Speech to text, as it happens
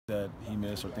that he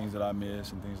missed or things that I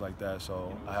miss and things like that.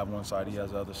 So I have one side, he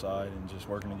has the other side, and just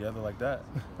working together like that.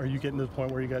 Are you getting to the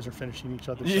point where you guys are finishing each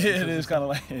other's Yeah, sentences? it is kind of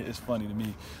like, it's funny to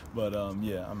me. But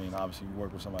yeah, I mean, obviously you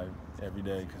work with somebody every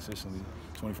day consistently,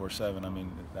 24/7. I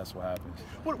mean, that's what happens.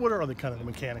 What are the kind of the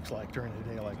mechanics like during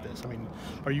a day like this? I mean,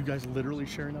 are you guys literally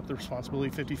sharing up the responsibility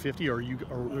 50-50,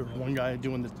 or are one guy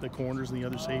doing the corners and the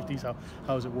other safeties? How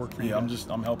does it work for you? Yeah, guys?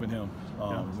 I'm helping him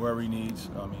wherever he needs.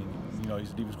 I mean, you know,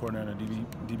 he's a defense coordinator and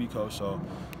a DB coach, so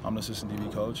I'm the assistant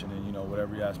DB coach, and then, you know,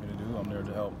 whatever he asks me to do, I'm there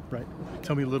to help. Right.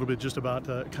 Tell me a little bit just about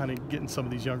kind of getting some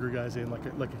of these younger guys in, like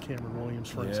a Cameron Williams,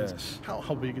 for instance.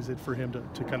 How big is it for him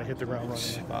to kind of hit the ground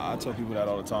running? I tell people that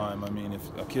all the time. I mean, if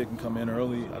a kid can come in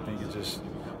early, I think it just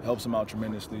helps him out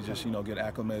tremendously. Just, you know, get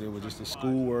acclimated with just the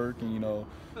schoolwork and, you know,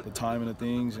 the timing of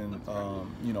things, and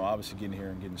you know, obviously getting here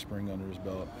and getting spring under his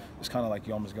belt. It's kind of like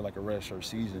you almost get like a redshirt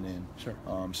season in. Sure.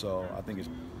 So I think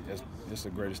it's the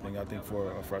greatest thing I think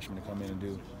for a freshman to come in and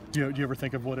do. Do you ever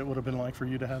think of what it would have been like for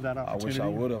you to have that opportunity? I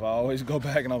wish I would have. I always go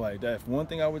back and I'm like, if one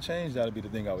thing I would change, that would be the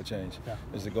thing I would change,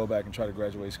 is to go back and try to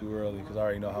graduate school early, because I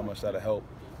already know how much that would help.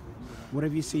 What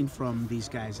have you seen from these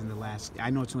guys in the last,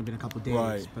 I know it's only been a couple of days,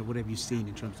 Right. but what have you seen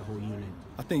in terms of the whole unit?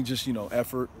 I think just, you know,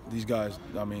 effort. These guys,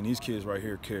 I mean, these kids right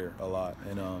here care a lot.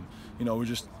 And, you know, we're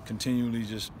just continually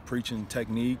just preaching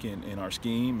technique and our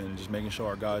scheme, and just making sure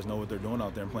our guys know what they're doing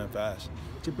out there and playing fast.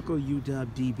 Typical UW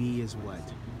DB is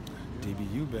what?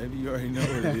 DBU, baby, you already know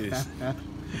what it is.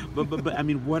 but I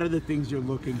mean, what are the things you're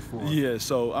looking for? Yeah,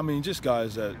 so, I mean, just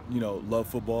guys that, you know, love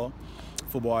football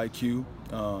IQ.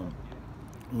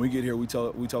 When we get here, we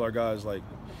tell our guys, like,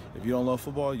 if you don't love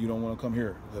football, you don't want to come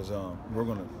here, because we're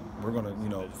gonna you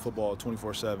know, football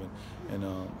 24/7, and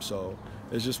so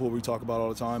it's just what we talk about all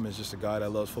the time. It's just a guy that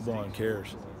loves football and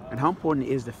cares. And how important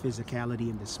is the physicality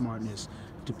and the smartness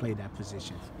to play that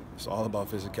position? It's all about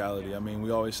physicality. I mean,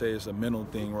 we always say it's a mental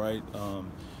thing, right?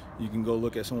 You can go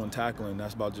look at someone tackling,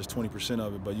 that's about just 20%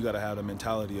 of it, but you got to have the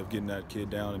mentality of getting that kid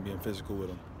down and being physical with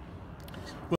him.